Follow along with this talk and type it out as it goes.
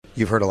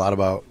You've heard a lot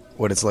about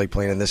what it's like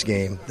playing in this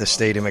game, this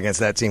stadium against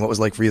that team. What was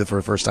it like for you for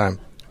the first time?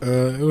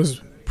 It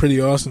was pretty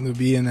awesome to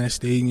be in that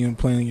stadium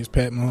playing against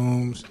Pat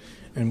Mahomes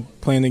and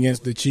playing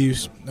against the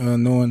Chiefs,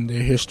 knowing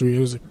their history. It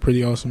was a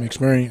pretty awesome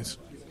experience.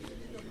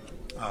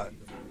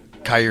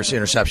 Kyer's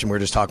interception, we were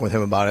just talking with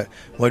him about it.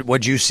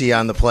 What'd you see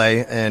on the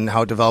play and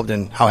how it developed,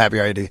 and how happy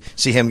are you to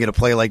see him get a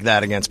play like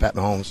that against Pat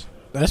Mahomes?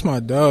 That's my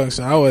dog,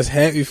 so I was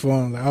happy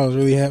for him. I was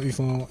really happy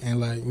for him,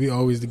 and we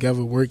always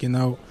together working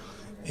out,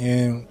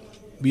 and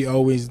we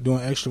always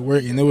doing extra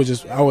work. And it was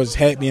just, I was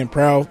happy and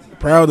proud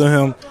of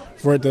him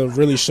for it to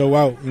really show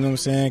out. You know what I'm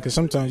saying? Because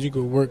sometimes you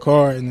could work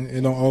hard and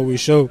it don't always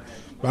show.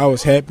 But I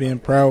was happy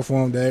and proud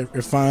for him that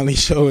it finally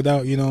showed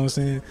out. You know what I'm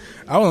saying?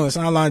 I was on the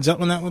sideline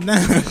jumping that one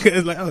down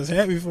because I was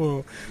happy for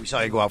him. We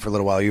saw you go out for a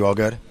little while. You all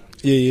good?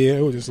 Yeah,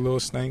 it was just a little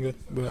stinger.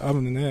 But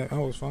other than that, I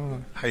was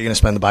fine. How are you going to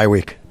spend the bye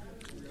week?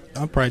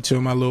 I'll probably chill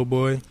with my little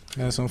boy,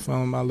 have some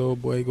fun with my little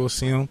boy, go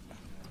see him.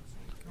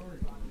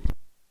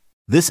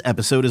 This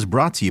episode is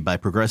brought to you by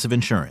Progressive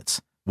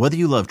Insurance. Whether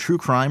you love true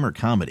crime or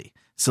comedy,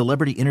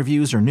 celebrity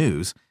interviews or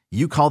news,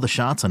 you call the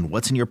shots on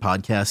what's in your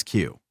podcast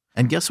queue.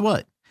 And guess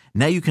what?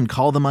 Now you can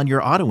call them on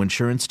your auto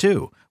insurance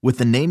too with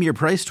the Name Your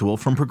Price tool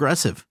from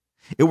Progressive.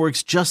 It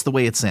works just the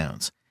way it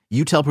sounds.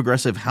 You tell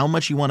Progressive how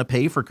much you want to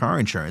pay for car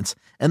insurance,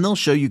 and they'll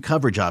show you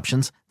coverage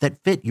options that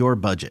fit your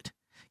budget.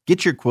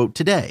 Get your quote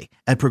today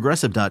at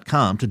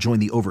Progressive.com to join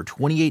the over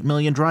 28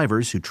 million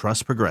drivers who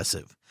trust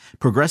Progressive.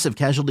 Progressive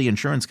Casualty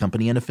Insurance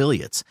Company and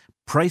Affiliates.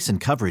 Price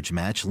and coverage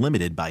match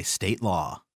limited by state law.